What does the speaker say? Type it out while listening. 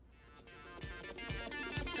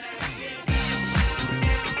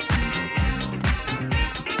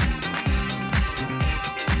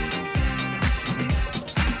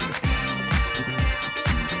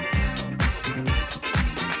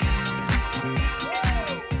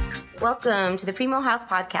Welcome to the Primo House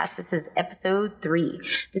Podcast. This is episode 3.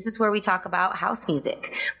 This is where we talk about house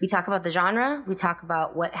music. We talk about the genre. We talk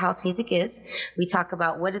about what house music is. We talk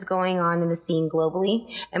about what is going on in the scene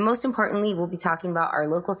globally. And most importantly, we'll be talking about our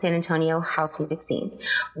local San Antonio house music scene.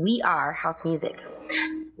 We are House Music.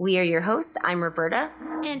 We are your hosts. I'm Roberta.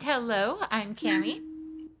 And hello, I'm Cammie.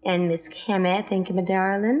 And Miss Cammie, thank you, my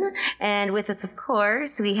darling. And with us, of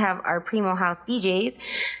course, we have our Primo House DJs,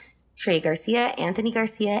 Trey Garcia, Anthony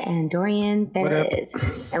Garcia, and Dorian Benez.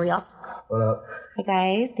 And we also... What up? Hi,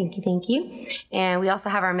 guys. Thank you. And we also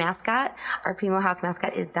have our mascot. Our Primo House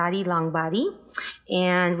mascot is Dottie Longbody.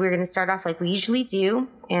 And we're going to start off like we usually do.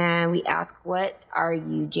 And we ask, what are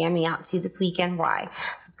you jamming out to this weekend? Why?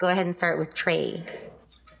 So let's go ahead and start with Trey.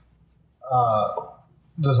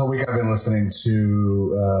 This whole week I've been listening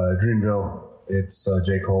to Dreamville. It's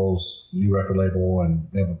J. Cole's new record label, and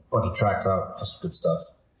they have a bunch of tracks out, just good stuff.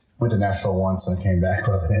 Went to Nashville once and came back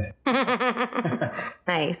loving it.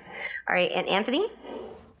 Nice. All right, and Anthony?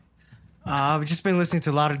 I've just been listening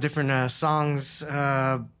to a lot of different songs.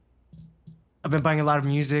 I've been buying a lot of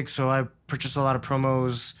music, so I purchased a lot of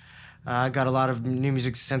promos. I got a lot of new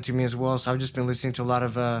music sent to me as well, so I've just been listening to a lot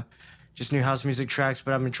of just new house music tracks,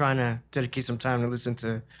 but I've been trying to dedicate some time to listen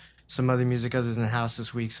to some other music other than house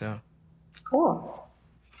this week. So Cool.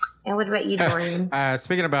 And what about you, Dorian?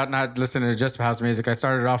 Speaking about not listening to just house music, I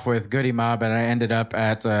started off with Goody Mob, and I ended up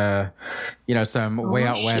at some Way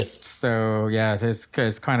Out West. So yeah,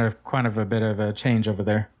 it's kind of a bit of a change over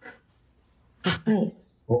there.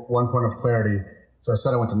 Nice. Well, one point of clarity. So I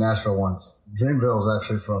said I went to Nashville once. Dreamville is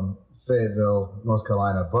actually from Fayetteville, North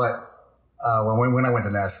Carolina, but when I went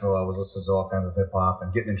to Nashville, I was listening to all kinds of hip hop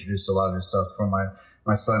and getting introduced to a lot of new stuff. From my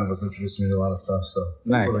son was introducing me to a lot of stuff, so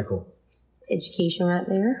nice. Really cool. Education right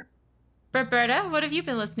there. Roberta, what have you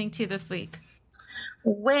been listening to this week?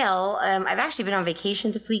 Well, I've actually been on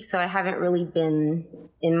vacation this week, so I haven't really been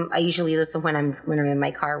in. I usually listen when I'm in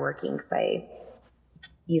my car working, because I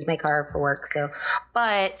use my car for work. So,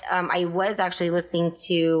 but I was actually listening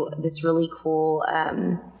to this really cool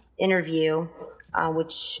interview,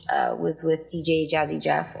 which was with DJ Jazzy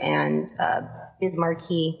Jeff and Biz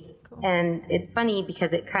Markie. Cool. And it's funny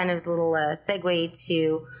because it kind of is a little segue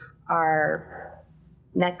to our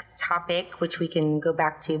next topic, which we can go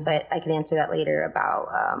back to, but I can answer that later about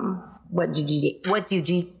what do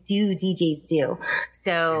DJs do.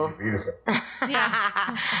 So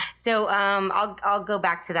Yeah. so I'll go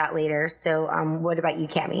back to that later. So what about you,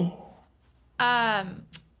 Cammie?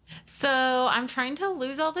 So I'm trying to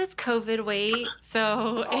lose all this COVID weight.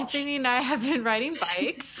 So Anthony and I have been riding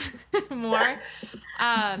bikes more.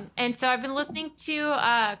 And so I've been listening to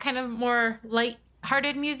kind of more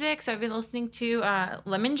light-hearted music. So I've been listening to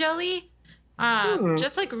Lemon Jelly.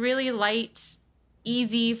 Just like really light,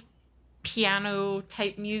 easy piano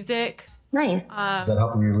type music. Nice. Is that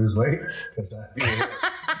helping you lose weight?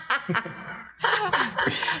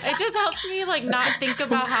 It just helps me like not think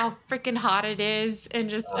about how freaking hot it is and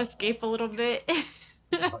just escape a little bit.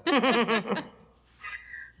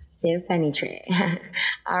 So funny, Trey.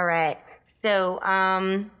 All right. So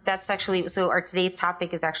that's actually, so our today's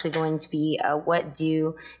topic is actually going to be what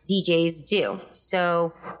do DJs do?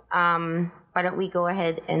 So why don't we go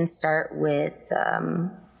ahead and start with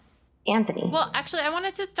Anthony? Well, actually, I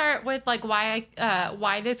wanted to start with like why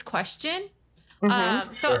this question.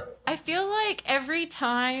 Mm-hmm. So Sure. I feel like every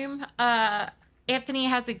time Anthony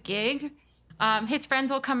has a gig, his friends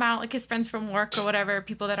will come out, like his friends from work or whatever,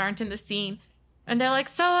 people that aren't in the scene, and they're like,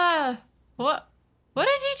 "So, what do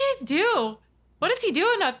DJs do? What is he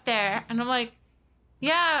doing up there?" And I'm like,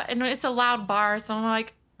 "Yeah," and it's a loud bar, so I'm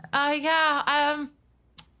like, "Yeah,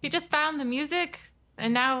 he just found the music."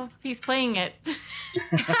 And now he's playing it.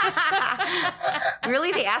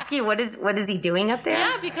 Really? They ask you what is he doing up there?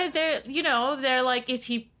 Yeah, because they're like, is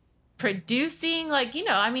he producing? Like,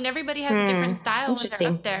 I mean, everybody has a different style when they're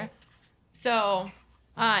up there. So,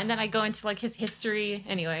 and then I go into like his history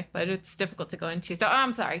anyway, but it's difficult to go into. So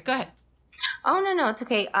I'm sorry. Go ahead. Oh, no, it's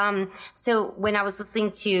okay. So when I was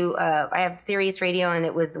listening to, I have Sirius Radio, and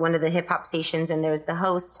it was one of the hip hop stations, and there was the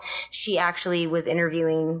host. She actually was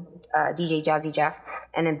interviewing DJ Jazzy Jeff,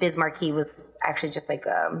 and then Biz Markie was actually just like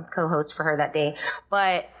a co-host for her that day.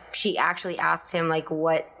 But she actually asked him, like,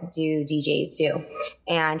 what do DJs do?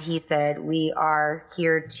 And he said, we are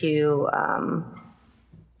here to,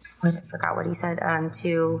 I forgot what he said,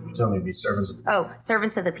 to... Tell me to be servants.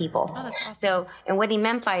 Servants of the people. Oh, that's awesome. So, and what he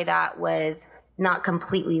meant by that was not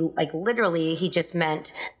completely, like literally, he just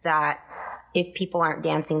meant that if people aren't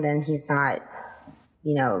dancing, then he's not,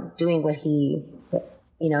 doing what he,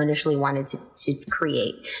 initially wanted to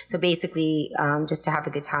create. So basically, just to have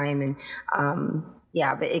a good time and,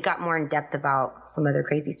 yeah, but it got more in depth about some other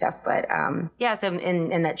crazy stuff. But yeah, so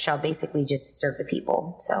in a nutshell, basically just to serve the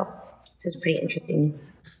people. So this is pretty interesting.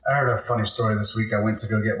 I heard a funny story this week. I went to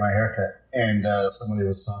go get my haircut, and somebody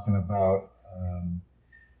was talking about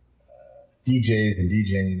DJs and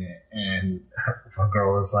DJing it, and one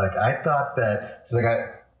girl was like, "I thought that." She's like,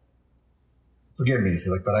 "Forgive me," she's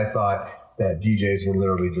like, "but I thought that DJs were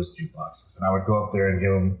literally just jukeboxes, and I would go up there and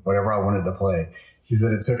give them whatever I wanted to play." She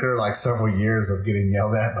said it took her like several years of getting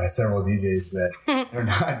yelled at by several DJs that they're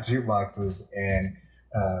not jukeboxes, and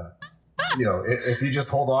you know, if you just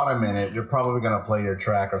hold on a minute, you're probably going to play your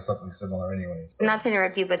track or something similar anyways. Not to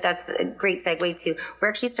interrupt you, but that's a great segue too. We're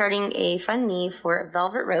actually starting a FundMe for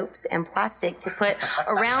velvet ropes and plastic to put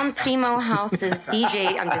around Primo House's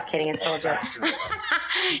DJ. I'm just kidding. It's still a joke.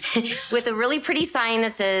 With a really pretty sign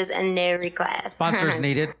that says, "No request." Sponsors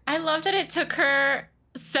needed. I love that it took her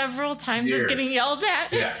several times Years. of getting yelled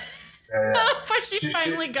at before she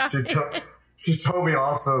finally got it. She told me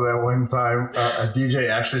also that one time a DJ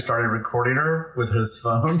actually started recording her with his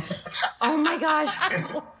phone. Oh my gosh.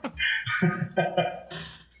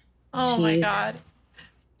 Oh my Jeez. God.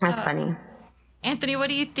 That's funny. Anthony, what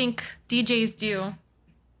do you think DJs do?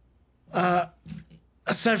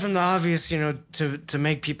 Aside from the obvious, you know, to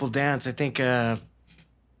make people dance, I think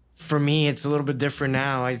for me it's a little bit different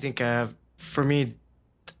now. I think for me,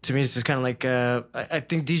 to me, it's just kind of like I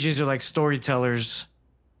think DJs are like storytellers.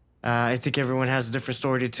 I think everyone has a different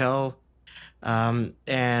story to tell,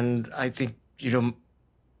 and I think, you know,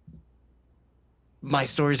 my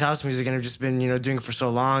story is house music, and I've just been, you know, doing it for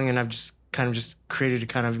so long, and I've just kind of just created a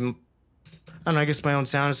kind of, I don't know, I guess my own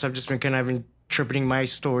sound. So I've just been kind of interpreting my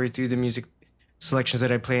story through the music selections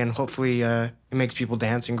that I play, and hopefully it makes people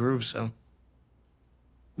dance and groove. So.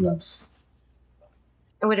 Nice.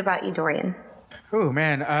 And what about you, Dorian? Oh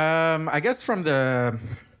man, I guess from the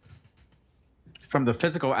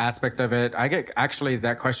physical aspect of it, I get actually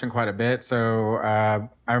that question quite a bit. So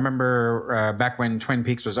I remember back when Twin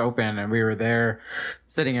Peaks was open and we were there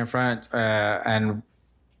sitting in front, and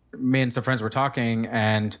me and some friends were talking,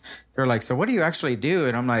 and they're like, "So what do you actually do?"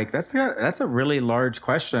 And I'm like, that's a really large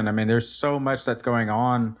question. I mean, there's so much that's going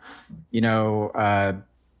on, you know,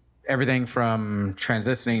 everything from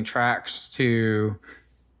transitioning tracks to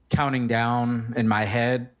counting down in my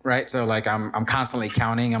head, right? So like I'm constantly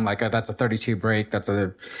counting. I'm like, oh, that's a 32 break. That's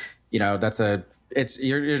a, you know,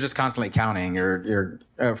 you're just constantly counting. You're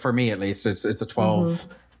for me at least, it's a 12,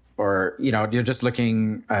 or, you know, you're just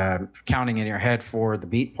looking, counting in your head for the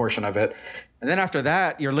beat portion of it. And then after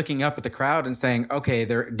that, you're looking up at the crowd and saying, okay,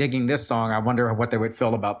 they're digging this song. I wonder what they would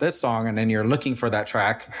feel about this song. And then you're looking for that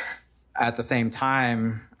track. At the same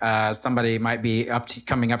time, somebody might be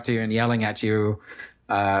coming up to you and yelling at you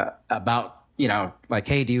about, you know, like,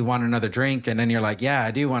 hey, do you want another drink? And then you're like, yeah,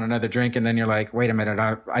 I do want another drink. And then you're like, wait a minute,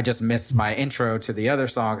 I just missed my intro to the other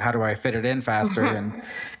song. How do I fit it in faster? And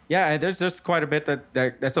yeah, there's just quite a bit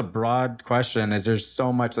that's a broad question. There's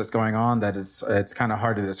so much that's going on that it's kind of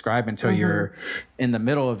hard to describe until you're in the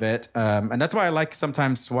middle of it. And that's why I like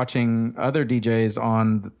sometimes watching other DJs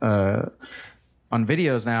on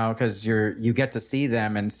videos now, because you get to see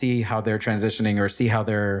them and see how they're transitioning, or see how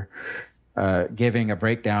they're giving a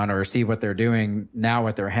breakdown, or see what they're doing now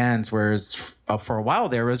with their hands. Whereas for a while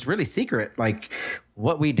there was really secret. Like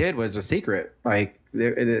what we did was a secret. Like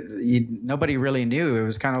nobody really knew. It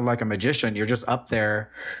was kind of like a magician. You're just up there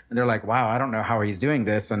and they're like, wow, I don't know how he's doing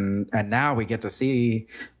this. And now we get to see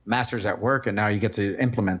masters at work, and now you get to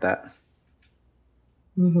implement that.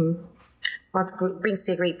 Mm-hmm. Well, it brings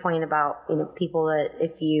to a great point about, you know, people that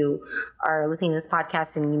if you are listening to this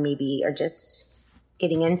podcast and you maybe are just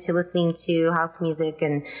getting into listening to house music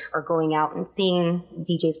or going out and seeing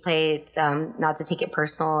DJs play, it's not to take it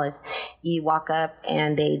personal. If you walk up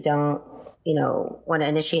and they don't, you know, want to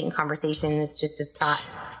initiate a conversation, it's not,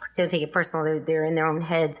 don't take it personal. They're in their own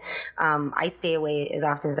heads. I stay away as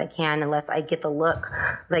often as I can unless I get the look.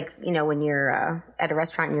 Like, you know, when you're at a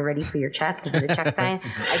restaurant and you're ready for your check and do the check sign,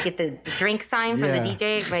 I get the drink sign from the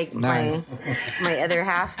DJ, my other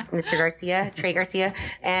half, Mr. Garcia, Trey Garcia,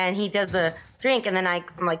 and he does the drink, and then I'm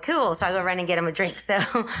like, cool. So I go run and get him a drink. So,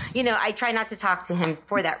 you know, I try not to talk to him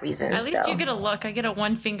for that reason. At least you get a look. I get a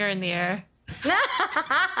one finger in the air.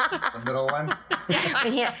 The middle one.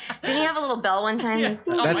 Didn't he have a little bell one time? Yeah.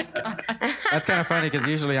 That's kind of funny, because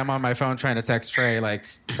usually I'm on my phone trying to text Trey, like,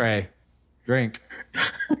 Trey, drink.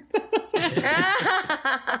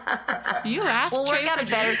 You asked. We'll Trey work out for a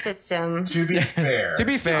better system. To be fair.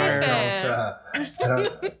 I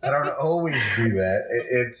don't always do that.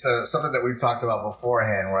 It's something that we've talked about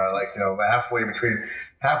beforehand, where I like, you know,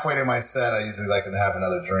 halfway to my set, I usually like to have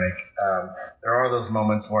another drink. There are those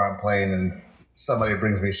moments where I'm playing and somebody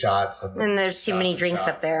brings me shots. And there's too many drinks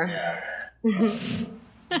up there.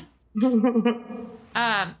 Yeah.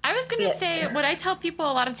 I was gonna say what I tell people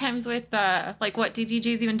a lot of times with like what do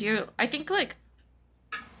DJs even do? I think like,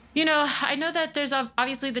 you know, I know that there's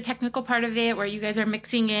obviously the technical part of it where you guys are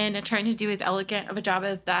mixing in and trying to do as elegant of a job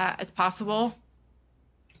as that as possible.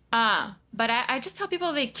 But I just tell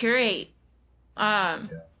people they curate.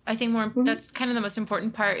 I think that's kind of the most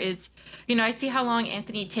important part is, you know, I see how long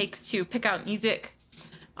Anthony takes to pick out music.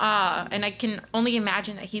 And I can only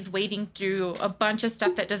imagine that he's wading through a bunch of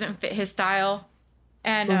stuff that doesn't fit his style.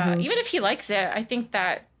 And even if he likes it, I think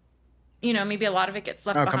that, you know, maybe a lot of it gets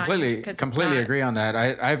left behind. Completely agree on that.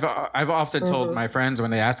 I've often told my friends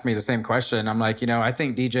when they ask me the same question, I'm like, you know, I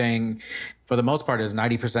think DJing for the most part is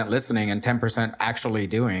 90% listening and 10% actually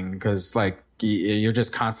doing, because like you're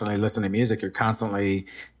just constantly listening to music. You're constantly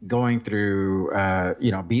going through,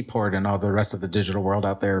 you know, Beatport and all the rest of the digital world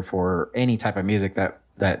out there for any type of music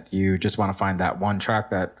that you just want to find that one track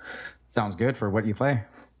that sounds good for what you play.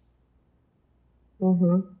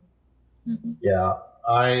 Yeah,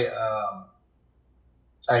 I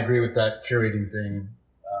agree with that curating thing.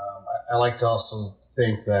 I like to also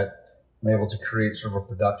think that I'm able to create sort of a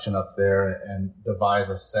production up there and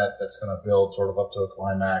devise a set that's going to build sort of up to a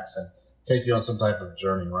climax and take you on some type of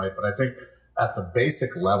journey, right? But I think at the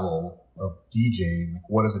basic level of DJing,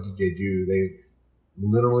 what does a DJ do? They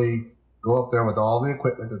literally go up there with all the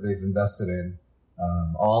equipment that they've invested in,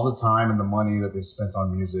 all the time and the money that they've spent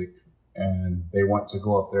on music, and they want to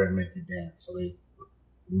go up there and make you dance. So they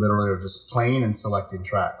literally are just playing and selecting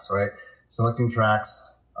tracks, right? Selecting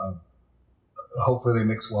tracks. Hopefully they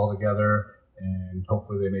mix well together, and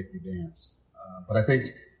hopefully they make you dance. But I think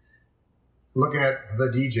looking at the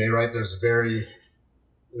DJ, right, there's very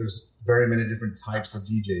many different types of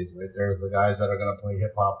DJs, right? There's the guys that are going to play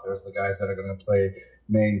hip hop. There's the guys that are going to play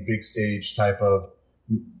main big stage type of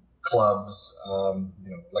clubs, you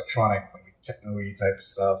know, electronic, like techno-y type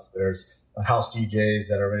stuff. There's the house DJs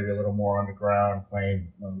that are maybe a little more underground,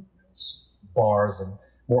 playing bars and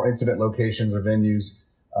more intimate locations or venues.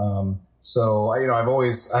 So, you know,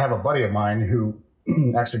 I have a buddy of mine who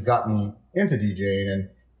actually got me into DJing,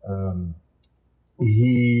 and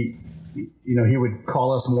he would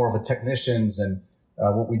call us more of a technicians and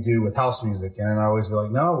what we do with house music. And I always be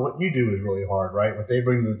like, no, what you do is really hard, right? What they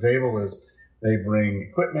bring to the table is they bring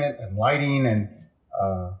equipment and lighting, and,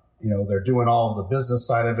 you know, they're doing all of the business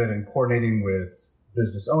side of it and coordinating with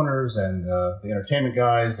business owners and the entertainment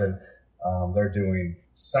guys, and they're doing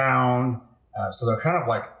sound. So they're kind of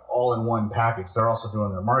like all in one package. They're also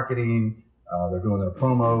doing their marketing. They're doing their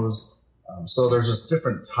promos. So there's just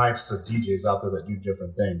different types of DJs out there that do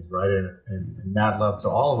different things, right? And mad love to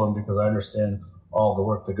all of them, because I understand all the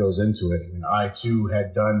work that goes into it. I mean, I too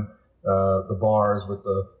had done the bars with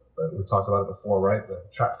we talked about it before, right? The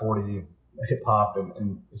Trap 40, hip hop,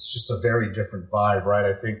 and it's just a very different vibe, right?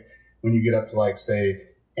 I think when you get up to like, say,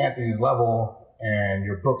 Anthony's level and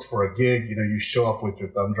you're booked for a gig, you know, you show up with your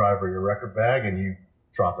thumb drive or your record bag and you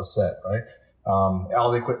drop a set, right?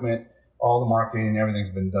 All the equipment, all the marketing, everything's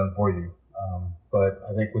been done for you. But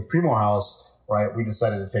I think with Primo House, right, we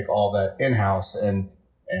decided to take all that in-house and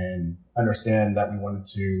understand that we wanted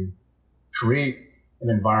to create an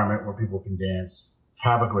environment where people can dance,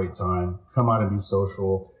 have a great time, come out and be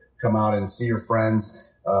social, come out and see your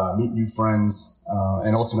friends, meet new friends,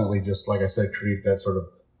 and ultimately just, like I said, create that sort of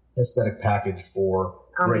aesthetic package for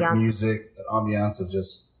great music, that ambiance of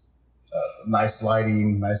just nice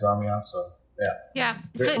lighting, nice ambiance. So yeah,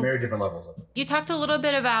 so very different levels of it. You talked a little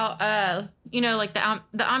bit about you know, like the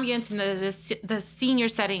ambience and the senior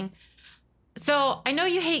setting. So I know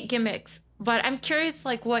you hate gimmicks, but I'm curious,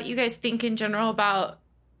 like, what you guys think in general about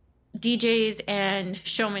DJs and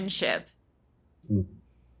showmanship.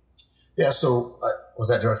 Yeah, so was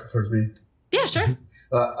that directed towards me? Yeah, sure.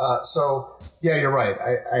 So yeah, you're right.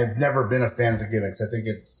 I've never been a fan of the gimmicks. I think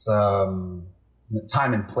it's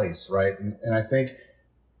time and place, right? And I think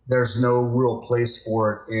there's no real place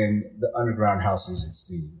for it in the underground house music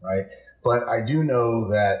scene, right? But I do know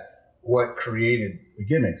that what created the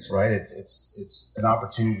gimmicks, right? It's an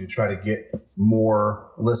opportunity to try to get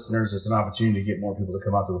more listeners. It's an opportunity to get more people to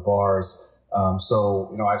come out to the bars. So,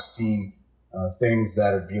 you know, I've seen things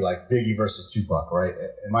that would be like Biggie versus Tupac, right?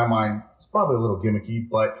 In my mind, it's probably a little gimmicky,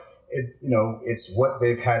 but it's what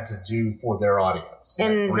they've had to do for their audience.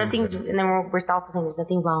 And the things, and then we're also saying there's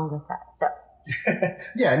nothing wrong with that. So.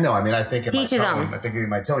 Yeah, no, I mean, I think teach his own. I think in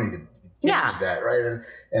my tone you can teach that, right?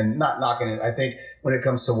 And not knocking it. I think when it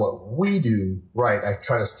comes to what we do, right, I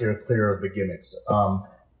try to steer clear of the gimmicks.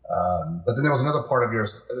 But then there was another part of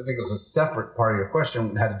yours, I think it was a separate part of your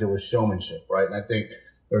question, had to do with showmanship, right? And I think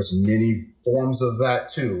there's many forms of that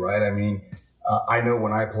too, right? I mean, I know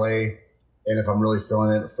when I play, and if I'm really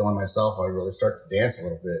feeling myself, I really start to dance a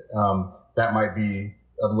little bit. That might be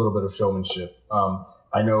a little bit of showmanship.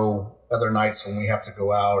 I know other nights when we have to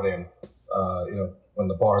go out and, when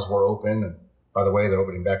the bars were open, and by the way, they're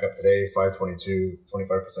opening back up today, 522,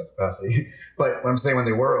 25% capacity. But when I'm saying when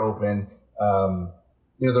they were open,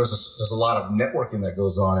 there's a lot of networking that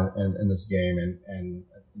goes on in this game, and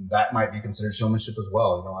that might be considered showmanship as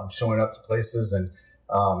well. I'm showing up to places and,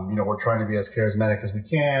 we're trying to be as charismatic as we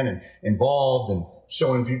can and involved and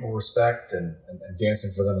showing people respect and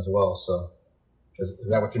dancing for them as well. So is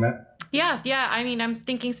that what you meant? Yeah. I mean, I'm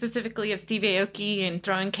thinking specifically of Steve Aoki and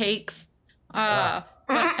throwing cakes. But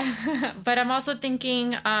I'm also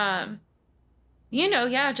thinking, the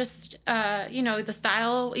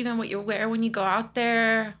style, even what you wear when you go out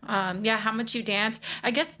there. How much you dance.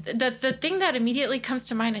 I guess the thing that immediately comes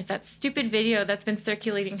to mind is that stupid video that's been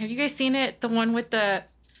circulating. Have you guys seen it? The one with the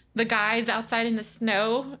guys outside in the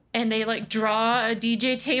snow and they like draw a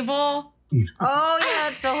DJ table. Oh yeah,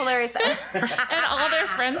 it's so hilarious. And all their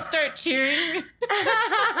friends start cheering.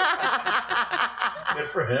 Good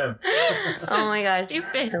for him. Oh my gosh,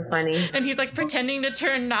 Stupid. so funny. And he's like pretending to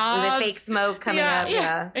turn knobs. With the fake smoke coming up.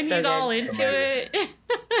 Yeah. And so he's good. all into it.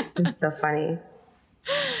 It's so funny.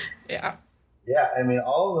 Yeah. Yeah, I mean,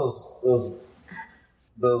 all of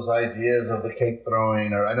those ideas of the cake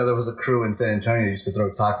throwing, or I know there was a crew in San Antonio that used to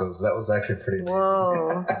throw tacos. That was actually pretty amazing.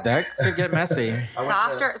 Whoa. That could get messy.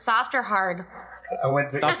 Soft or hard? I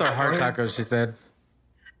went to Soft or hard tacos, she said.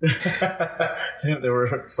 They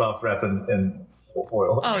were soft wrapped in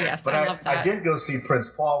foil. Oh, yes, but I love that. I did go see Prince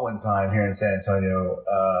Paul one time here in San Antonio.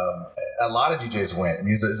 A lot of DJs went. I mean,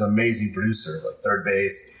 he's an amazing producer, like Third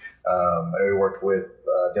Base. I worked with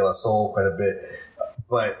De La Soul quite a bit.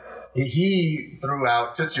 But he threw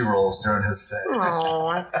out Tootsie Rolls during his set.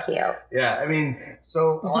 Oh, that's cute. Yeah, I mean,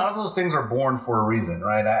 so a lot of those things are born for a reason,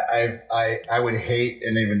 right? I would hate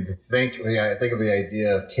and even think of the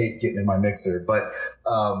idea of cake getting in my mixer, but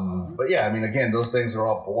yeah, I mean, again, those things are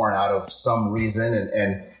all born out of some reason,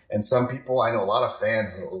 and some people, I know a lot of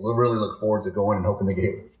fans really look forward to going and hoping to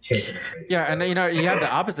get cake in the face. Yeah, so. and you have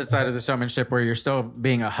the opposite side of the showmanship where you're still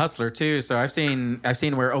being a hustler too. So I've seen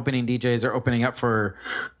where opening DJs are opening up for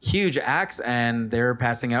huge acts and they're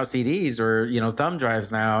passing out CDs or thumb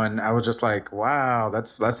drives now, and I was just like, wow,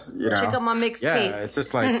 that's Check out my mixtape. Yeah, it's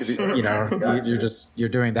just like you're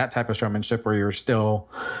doing that type of showmanship where you're still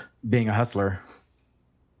being a hustler.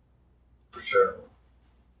 For sure.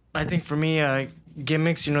 I think for me,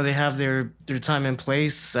 gimmicks, they have their time and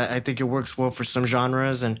place. I think it works well for some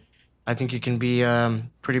genres, and I think it can be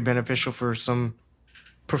pretty beneficial for some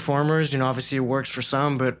performers. Obviously it works for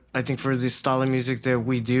some, but I think for the style of music that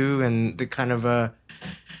we do and the kind of the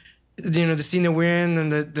scene that we're in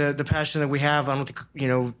and the passion that we have, I don't think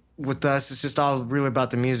with us it's just all really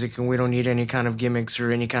about the music, and we don't need any kind of gimmicks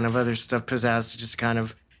or any kind of other stuff pizzazz to just kind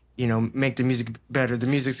of make the music better. The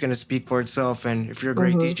music's going to speak for itself, and if you're a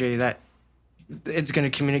great DJ, that it's going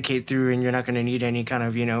to communicate through, and you're not going to need any kind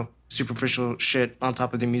of superficial shit on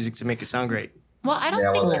top of the music to make it sound great. Well, I don't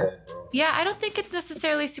think it's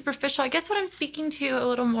necessarily superficial. I guess what I'm speaking to a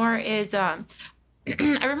little more is I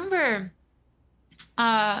remember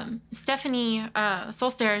Stephanie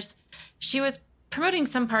Solstairs, she was promoting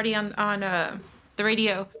some party on the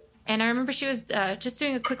radio, and I remember she was just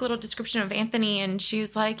doing a quick little description of Anthony, and she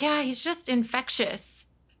was like, yeah, he's just infectious.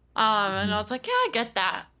 And I was like, yeah, I get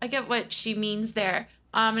that. I get what she means there.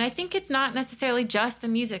 And I think it's not necessarily just the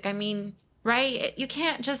music. I mean, right? You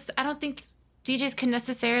can't I don't think DJs can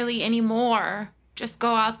necessarily anymore just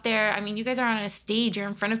go out there. I mean, you guys are on a stage. You're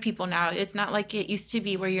in front of people now. It's not like it used to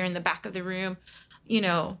be where you're in the back of the room,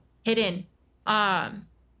 hidden. I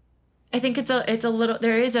think it's a little,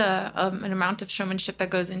 there is an amount of showmanship that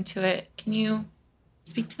goes into it. Can you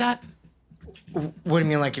speak to that? What do you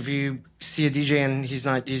mean? Like if you see a DJ and he's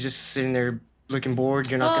just sitting there looking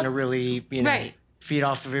bored, you're not going to really, right. feed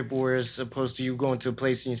off of it. Whereas opposed to you going to a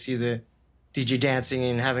place and you see the DJ dancing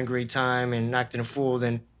and having a great time and acting a fool,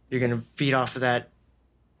 then you're going to feed off of that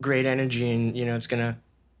great energy, and it's going to,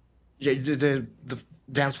 the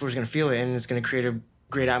dance floor is going to feel it, and it's going to create a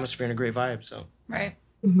great atmosphere and a great vibe. So right.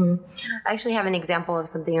 Mm-hmm. I actually have an example of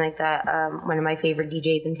something like that. One of my favorite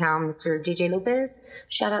DJs in town, Mr. DJ Lopez.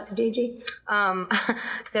 Shout out to JJ. I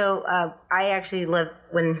actually love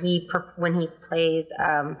when he plays.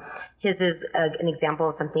 His is an example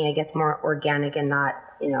of something, I guess, more organic and not,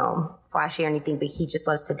 flashy or anything, but he just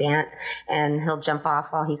loves to dance, and he'll jump off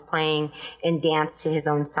while he's playing and dance to his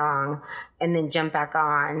own song. and then jump back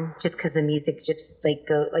on just because the music just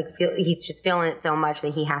he's just feeling it so much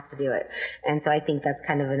that he has to do it. And so I think that's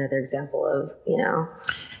kind of another example of,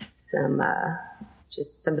 some,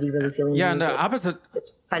 just somebody really feeling Yeah, the and music. the opposite. It's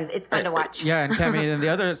just fun. It's fun to watch. Yeah, and Cami, and the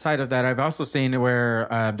other side of that, I've also seen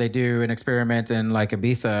where they do an experiment in like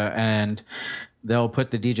Ibiza, and they'll put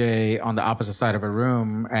the DJ on the opposite side of a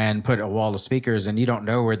room and put a wall of speakers, and you don't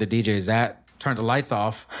know where the DJ is at. Turn the lights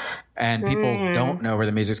off, and people don't know where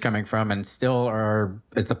the music's coming from, and it's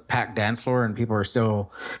a packed dance floor, and people are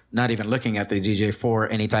still not even looking at the DJ for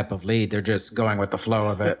any type of lead. They're just going with the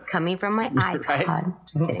flow of it. It's coming from my iPod. Right?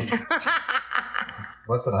 Just kidding.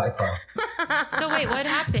 What's an iPod? So wait, what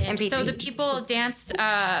happened? MP3. So the people danced.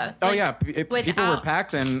 People were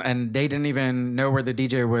packed, and they didn't even know where the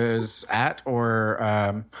DJ was at,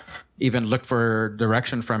 or even look for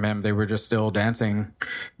direction from him. They were just still dancing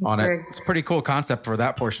on weird. it. It's a pretty cool concept for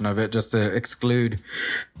that portion of it, just to exclude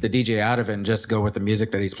the DJ out of it and just go with the music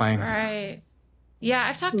that he's playing. Right. Yeah,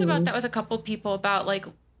 I've talked about that with a couple people about like,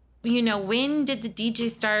 when did the DJ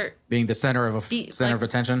start Being the center of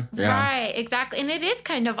attention. Yeah. Right, exactly. And it is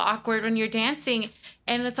kind of awkward when you're dancing.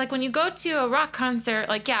 And it's like when you go to a rock concert,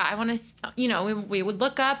 like, yeah, I want to, we would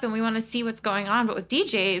look up and we want to see what's going on. But with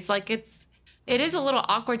DJs, like it is a little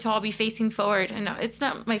awkward to all be facing forward. And it's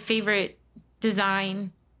not my favorite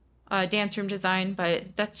design, dance room design,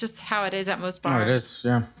 but that's just how it is at most bars. Oh, it is,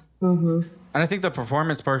 yeah. Mm-hmm. And I think the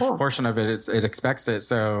performance portion of it expects it.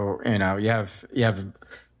 So, you have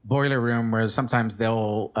Boiler Room where sometimes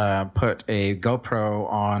they'll put a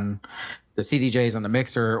GoPro on the CDJs on the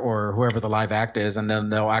mixer or whoever the live act is, and then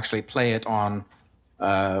they'll actually play it on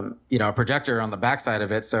a projector on the backside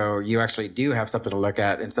of it, so you actually do have something to look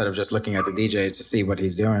at instead of just looking at the DJ to see what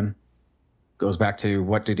he's doing. Goes back to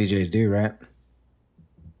what do DJs do, right?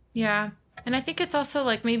 Yeah, and I think it's also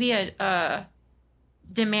like maybe a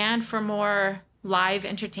demand for more live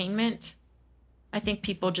entertainment. I think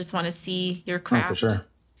people just want to see your craft. Oh, for sure.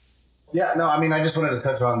 Yeah, no, I mean, I just wanted to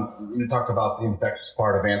touch on, you talked about the infectious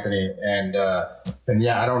part of Anthony, and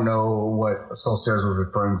yeah, I don't know what Soul Stairs was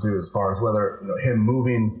referring to as far as whether, him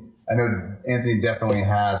moving. I know Anthony definitely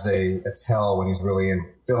has a tell when he's really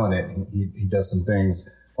feeling it. He does some things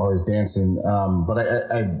while he's dancing, but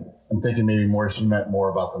I'm thinking maybe more she meant more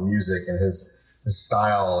about the music and his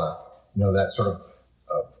style, that sort of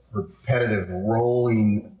repetitive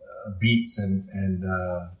rolling beats and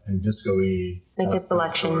disco-y. Like a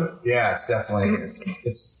selection. Yeah, it's definitely,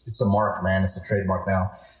 it's a mark, man. It's a trademark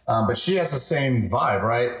now. But she has the same vibe,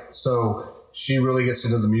 right? So she really gets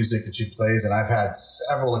into the music that she plays. And I've had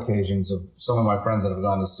several occasions of some of my friends that have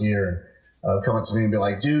gone to see her and come up to me and be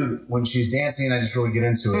like, dude, when she's dancing, I just really get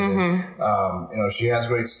into it. Mm-hmm. And, she has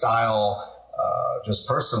great style, just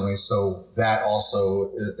personally. So that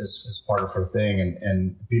also is part of her thing.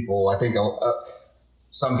 And people, I think,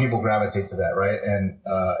 some people gravitate to that, right?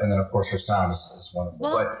 And then of course her sound is wonderful.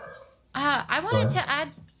 Well, but I wanted to add,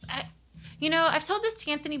 I've told this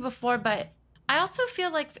to Anthony before, but I also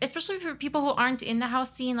feel like, especially for people who aren't in the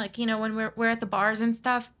house scene, like, when we're at the bars and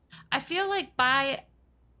stuff, I feel like by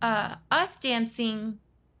us dancing,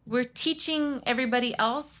 we're teaching everybody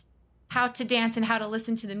else how to dance and how to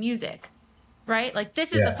listen to the music. Right? Like,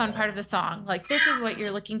 this is the fun part of the song. Like, this is what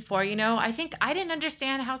you're looking for, I think I didn't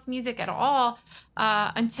understand house music at all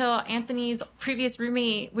until Anthony's previous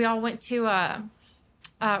roommate, we all went to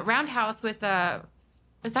Roundhouse with,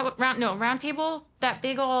 is that what, Round Table? That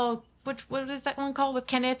big old, what is that one called with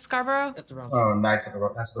Kenneth Scarborough? At the Round Table.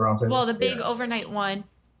 That's the Round Table. Well, the big overnight one.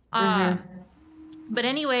 But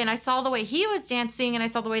anyway, and I saw the way he was dancing and I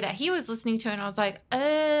saw the way that he was listening to it, and I was like,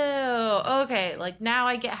 oh, okay. Like, now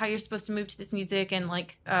I get how you're supposed to move to this music and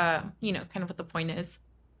like, kind of what the point is.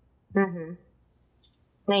 Mm-hmm.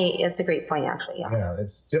 It's a great point, actually. Yeah,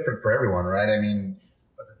 it's different for everyone, right? I mean,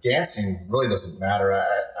 the dancing really doesn't matter.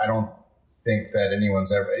 I don't think that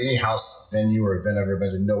any house venue or event I've ever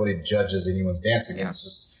been to, nobody judges anyone's dancing. Yeah. It's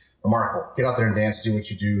just remarkable. Get out there and dance, do what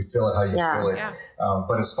you do, feel it how you feel it. Yeah.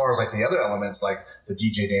 But as far as like the other elements, like the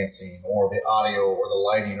DJ dancing or the audio or the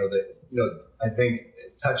lighting or I think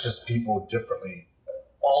it touches people differently.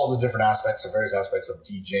 All the different aspects or various aspects of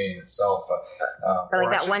DJing itself. Or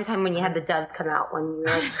like that one time when you had the doves come out when you were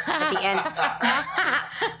like, at the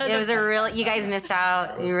end. It was you guys missed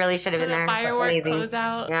out. You really should have been there. Fireworks goes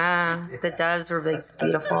out. Yeah. The doves were just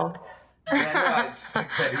beautiful. I just think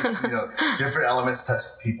that different elements touch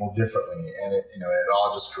people differently, and it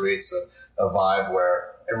all just creates a vibe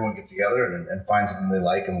where everyone gets together and finds something they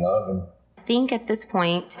like and love. And I think at this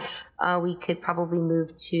point, we could probably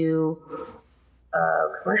move to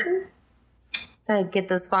commercial. Get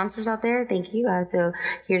those sponsors out there. Thank you. So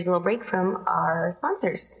here's a little break from our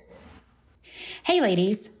sponsors. Hey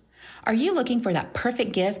ladies, are you looking for that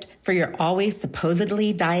perfect gift for your always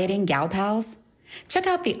supposedly dieting gal pals? Check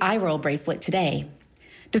out the iRoll bracelet today.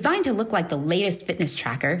 Designed to look like the latest fitness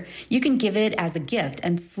tracker, you can give it as a gift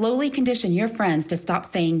and slowly condition your friends to stop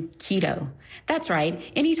saying keto. That's right.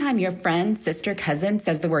 Anytime your friend, sister, cousin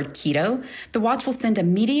says the word keto, the watch will send a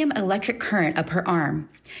medium electric current up her arm.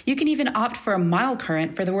 You can even opt for a mild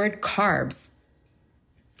current for the word carbs.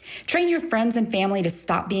 Train your friends and family to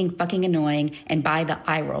stop being fucking annoying and buy the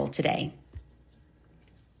iRoll today.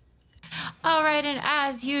 All right, and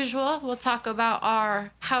as usual, we'll talk about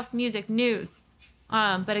our house music news.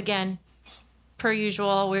 But again, per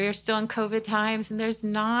usual, we're still in COVID times and there's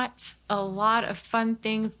not a lot of fun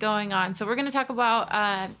things going on. So we're going to talk about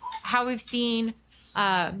how we've seen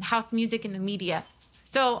house music in the media.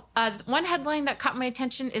 So one headline that caught my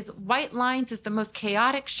attention is White Lines is the most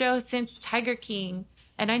chaotic show since Tiger King.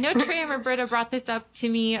 And I know Trey and Roberta brought this up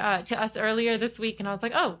to us earlier this week. And I was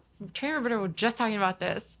like, oh, Trey and Roberta were just talking about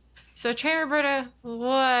this. So Trey and Roberta,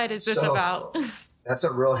 what is this about? That's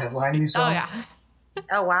a real headline you saw? Oh, yeah.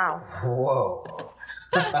 Oh, wow. Whoa.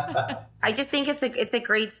 I just think it's a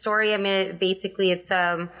great story. I mean, basically it's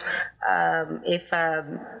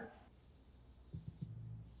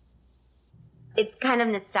it's kind of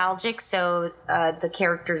nostalgic. So the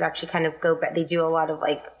characters actually kind of go back. They do a lot of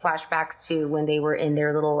like flashbacks to when they were in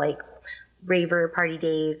their little like raver party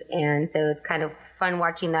days, and so it's kind of fun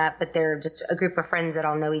watching that. But they're just a group of friends that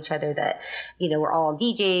all know each other, that, you know, were all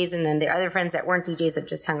DJs, and then there are other friends that weren't DJs that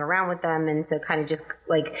just hung around with them, and so kind of just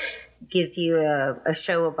like gives you a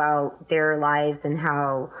show about their lives and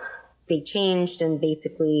how they changed, and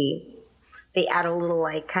basically they add a little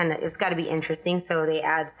like kind of, it's got to be interesting, so they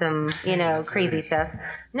add some, you know, crazy stuff.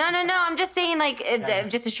 No, I'm just saying like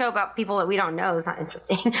just a show about people that we don't know is not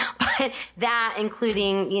interesting, but that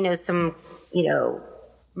including, you know, some, you know,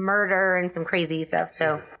 murder and some crazy stuff.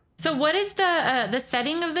 So what is the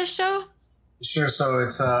setting of this show? Sure. So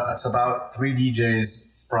it's about three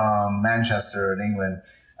DJs from Manchester in England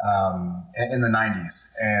in the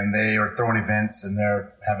 90s, and they are throwing events and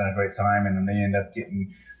they're having a great time, and then they end up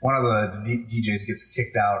getting, one of the DJs gets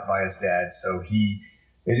kicked out by his dad, so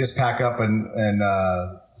they just pack up and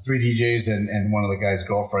three DJs and one of the guy's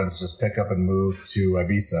girlfriends just pick up and move to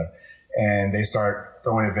Ibiza, and they start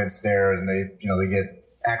throwing events there, and they get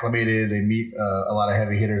acclimated. They meet a lot of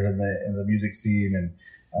heavy hitters in the music scene,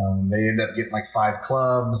 and they end up getting like 5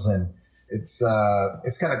 clubs, and it's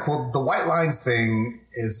kind of cool. The White Lines thing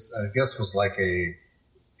is, I guess, was like a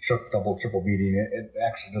triple beating. It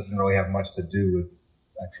actually doesn't really have much to do with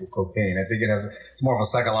actual cocaine. I think it's more of a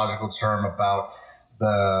psychological term about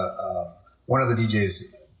one of the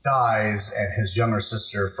DJs dies, and his younger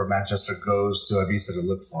sister from Manchester goes to Ibiza to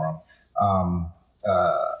look for him.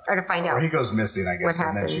 Or to find out. Or he goes missing, I guess,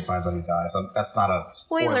 and then she finds out he dies. That's not a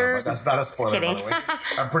spoiler. That's not a spoiler, by the way.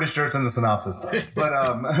 I'm pretty sure it's in the synopsis. But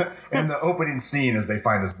and the opening scene is they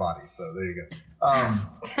find his body. So there you go.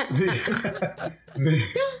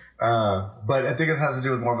 But I think it has to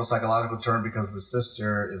do with more of a psychological term, because the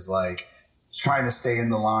sister is like trying to stay in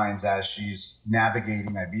the lines as she's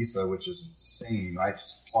navigating Ibiza, which is insane, right?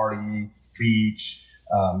 Just party, beach,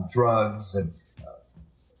 drugs, and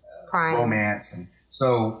romance. And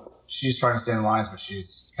so she's trying to stay in the lines, but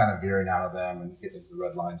she's kind of veering out of them and getting into the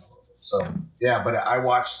red lines a little bit. So yeah, but I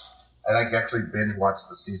actually binge watched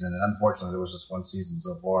the season, and unfortunately there was just one season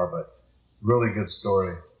so far, but really good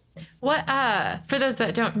story. What, for those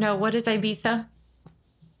that don't know, what is Ibiza?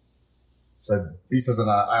 So Ibiza is an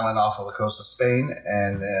island off of the coast of Spain,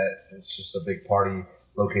 and it's just a big party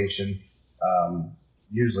location.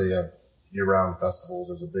 Usually have year-round festivals.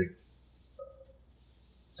 There's a big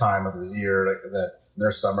time of the year that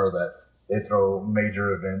their summer that they throw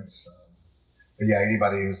major events. But yeah,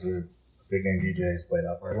 anybody who's a big name DJ has played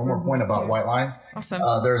out there. One more point about White Lines. Awesome.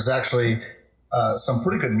 There's actually some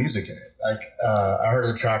pretty good music in it. Like I heard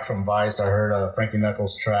a track from Vice. I heard a Frankie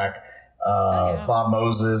Knuckles track. Bob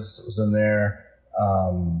Moses was in there.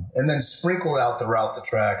 And then sprinkled out throughout the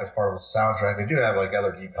track as part of the soundtrack. They do have like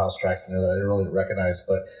other deep house tracks in there that I didn't really recognize,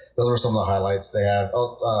 but those were some of the highlights they have.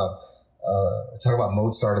 Talk about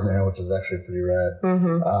Mozart in there, which is actually pretty rad.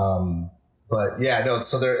 Mm-hmm. But yeah, no.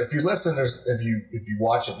 So there, if you listen, if you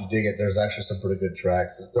watch it, you dig it. There's actually some pretty good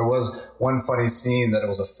tracks. There was one funny scene that it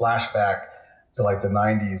was a flashback to like the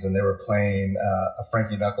 90s, and they were playing a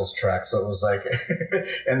Frankie Knuckles track. So it was like,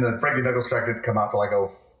 and the Frankie Knuckles track didn't come out to like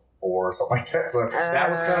 4 or something like that. So that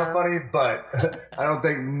was kind of funny, but I don't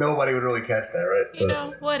think nobody would really catch that, right? So. You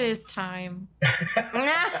know, what is time?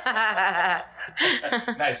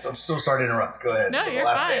 Nice. I'm so sorry to interrupt. Go ahead. No, So you're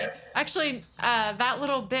Last fine. Dance. Actually, that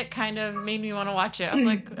little bit kind of made me want to watch it. I'm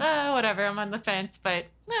like, whatever, I'm on the fence, but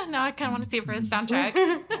no, I kind of want to see it for the soundtrack.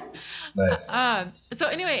 Nice. So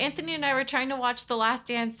anyway, Anthony and I were trying to watch The Last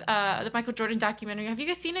Dance, the Michael Jordan documentary. Have you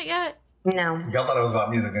guys seen it yet? No. Y'all thought it was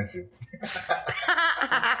about music, didn't you?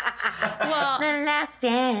 Well, The Last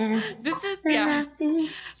Dance. this is, The yeah. Last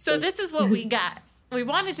Dance. So this is what we got. We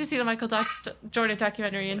wanted to see the Michael Jordan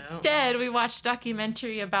documentary. Instead, we watched a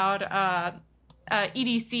documentary about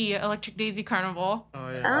EDC, Electric Daisy Carnival. Oh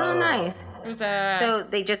yeah. Oh, nice. It was So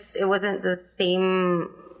it wasn't the same.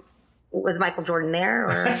 Was Michael Jordan there?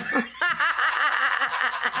 Or?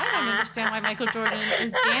 I don't understand why Michael Jordan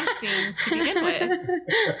is dancing to begin with.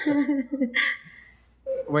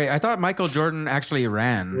 Wait, I thought Michael Jordan actually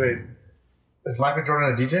ran. Wait. Is Michael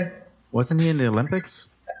Jordan a DJ? Wasn't he in the Olympics?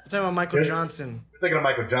 I'm talking about Michael Johnson. You're thinking of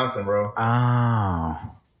Michael Johnson, bro. Oh.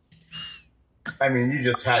 I mean, you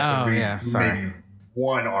just had to Oh, read yeah, sorry. maybe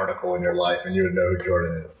one article in your life and you would know who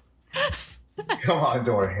Jordan is. Come on,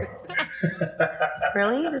 Dorian.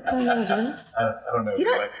 Really? This one Michael Jordan? I don't know. Do you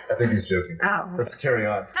know- I think he's joking. Oh. Let's carry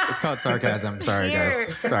on. It's called sarcasm. Sorry,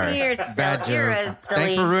 guys. Sorry. You're Bad you're a joke. silly.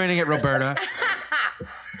 Thanks for ruining it, Roberta.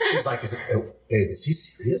 He's like, babe, is he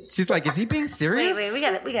serious? She's like, is he being serious? Wait, we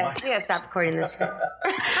gotta stop recording this shit.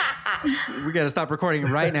 We got to stop recording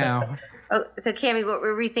right now. Oh, so Cammie, what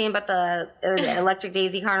were we saying about the Electric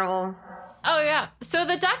Daisy Carnival? Oh yeah. So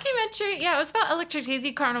the documentary, it was about Electric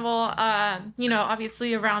Daisy Carnival.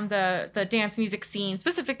 Obviously around the dance music scene,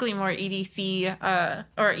 specifically more EDC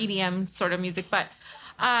or EDM sort of music, but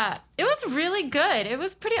it was really good. It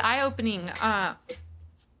was pretty eye opening. I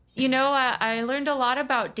learned a lot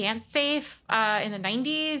about Dance Safe in the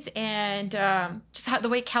 90s and just how the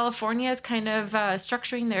way California is kind of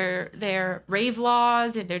structuring their rave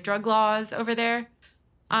laws and their drug laws over there.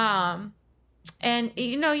 And,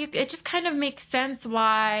 it just kind of makes sense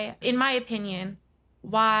why, in my opinion,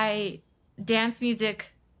 why dance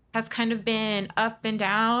music has kind of been up and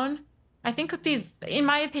down. I think with these, in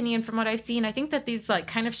my opinion, from what I've seen, I think that these like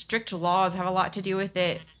kind of strict laws have a lot to do with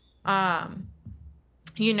it. Where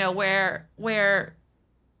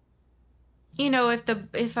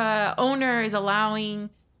if a owner is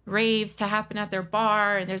allowing raves to happen at their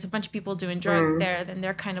bar and there's a bunch of people doing drugs there, then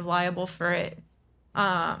they're kind of liable for it.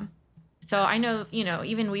 So I know,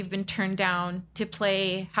 even we've been turned down to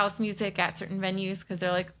play house music at certain venues because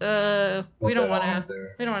they're like, we don't want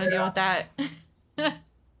to deal with that.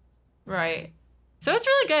 Right. So it's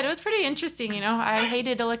really good. It was pretty interesting. I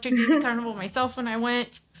hated Electric Daisy Carnival myself when I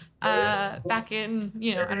went back in, I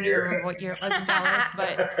don't even remember what year it was in Dallas,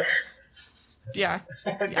 but yeah.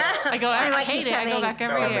 I hate it. I go back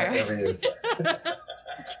every year.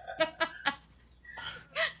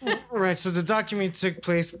 Right, so the documentary took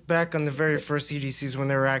place back on the very first EDCs when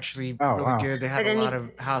they were actually really good. They had a lot of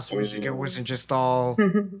house music. It wasn't just all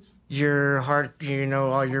your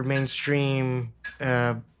all your mainstream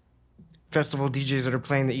festival DJs that are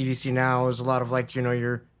playing the EDC now. It was a lot of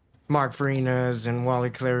your Mark Farinas and Wally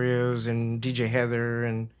Clarios and DJ Heather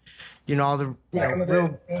and all the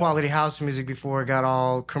real quality house music before it got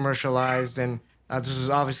all commercialized. And this was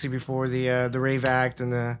obviously before the Rave Act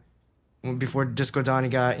and before Disco Donnie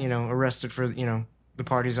got arrested for the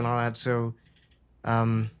parties and all that. So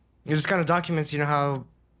it just kind of documents how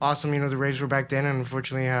awesome the raves were back then, and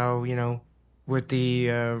unfortunately how with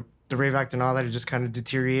the Rave Act and all that, it just kind of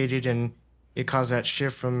deteriorated, and it caused that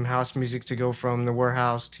shift from house music to go from the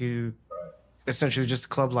warehouse to essentially just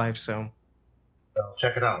club life. So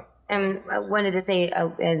check it out. And I wanted to say,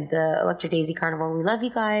 in the Electric Daisy Carnival, we love you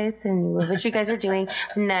guys and we love what you guys are doing.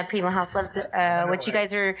 And the Primo House loves what you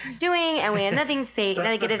guys are doing, and we have nothing to say,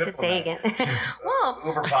 negative to say again. Well,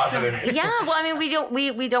 Uber positive. yeah. Well, I mean, we don't want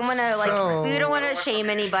to we don't want to shame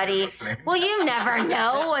anybody. Well, you never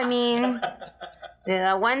know. I mean,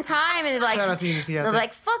 one time and Shout out to EDC out they're there.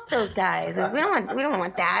 like, fuck those guys. We don't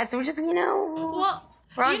want that. So we're just Well,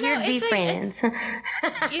 we're all here to be friends.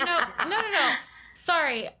 No.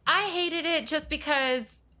 Sorry, I hated it just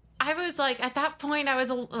because I was like, at that point, I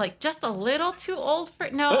was just a little too old for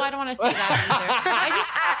it. No, I don't want to say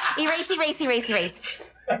that either.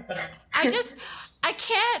 Erase. I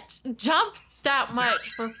can't jump that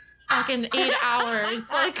much for fucking 8 hours.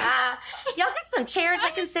 Like, y'all get some chairs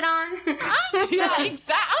I can sit on. I'm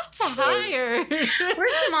tired.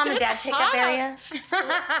 Where's the mom and dad pickup area?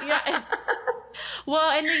 Yeah.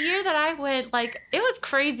 Well, in the year that I went, like, it was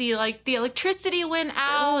crazy. Like, the electricity went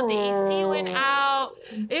out, the AC went out.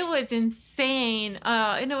 It was insane.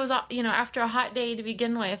 And it was, after a hot day to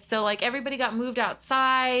begin with. So, like, everybody got moved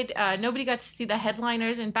outside. Nobody got to see the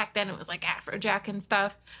headliners. And back then it was, like, Afrojack and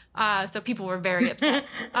stuff. So people were very upset.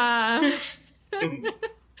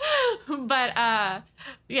 But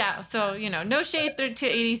yeah, so no shade to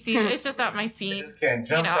ADC. It's just not my scene. Just can't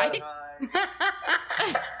jump I think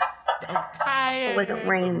I wasn't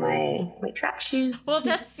wearing my track shoes. Well,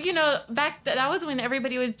 that's that was when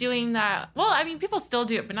everybody was doing that. Well, I mean, people still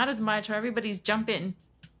do it, but not as much. Where everybody's jumping.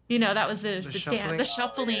 That was the shuffling. The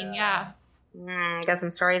shuffling. Yeah. Got some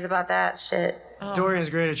stories about that shit. Oh. Dorian's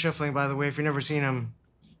great at shuffling, by the way. If you've never seen him,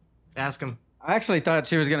 ask him. I actually thought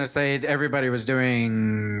she was going to say everybody was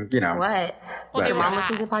doing, What? Well, Did your they mom were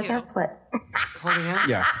listen to the that, too. podcast? What? Holding hands?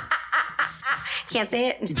 Yeah. Can't say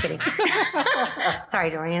it? I'm just kidding.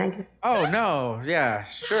 Sorry, Dorian. I guess. Oh, no. Yeah,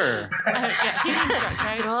 sure. Yeah, he means drugs,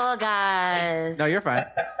 right? Drogas. No, you're fine.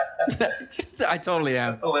 I totally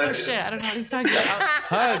am. Oh shit! I don't know what he's talking about.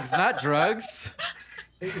 Hugs, not drugs.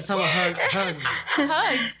 It's all hugs.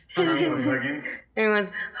 Hugs.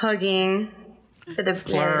 Everyone's hugging. For the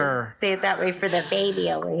Blur. say it that way for the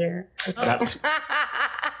baby over here. Just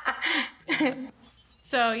kidding.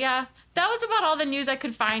 So yeah, that was about all the news I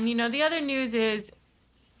could find. The other news is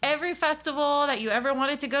every festival that you ever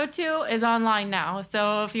wanted to go to is online now.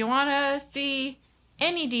 So if you want to see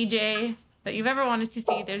any DJ that you've ever wanted to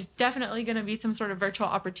see, there's definitely going to be some sort of virtual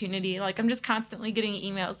opportunity. Like, I'm just constantly getting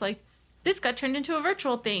emails like, this got turned into a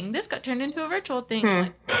virtual thing. This got turned into a virtual thing.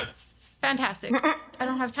 Like, fantastic. I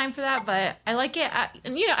don't have time for that, but I like it. I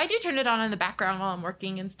do turn it on in the background while I'm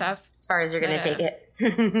working and stuff. as far as you're going to take it.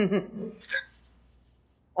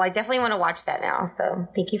 Well, I definitely want to watch that now. So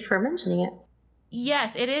thank you for mentioning it.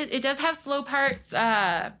 Yes, it is. It does have slow parts,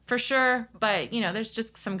 for sure. But, there's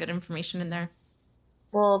just some good information in there.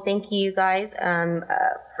 Well, thank you guys for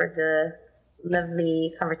the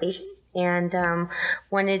lovely conversation. And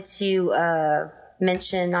wanted to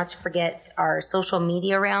mention not to forget our social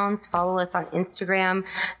media rounds. Follow us on Instagram,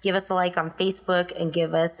 give us a like on Facebook, and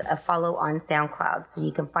give us a follow on SoundCloud. So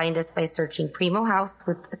you can find us by searching Primo House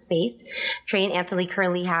with a space. Trey and Anthony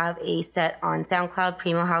currently have a set on SoundCloud,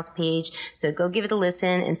 Primo House page. So go give it a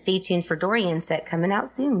listen and stay tuned for Dorian's set coming out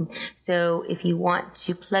soon. So if you want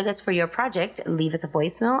to plug us for your project, leave us a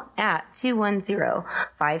voicemail at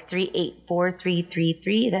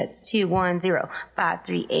 210-538-4333. That's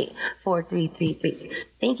 210-538-4333.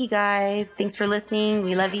 Thank you guys. Thanks for listening.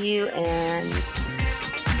 We love you, and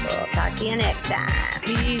we'll talk to you next time.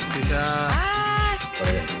 Peace. Peace out.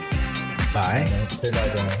 Bye. Bye. Say bye,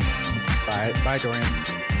 Dorian. Bye,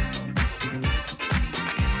 Dorian.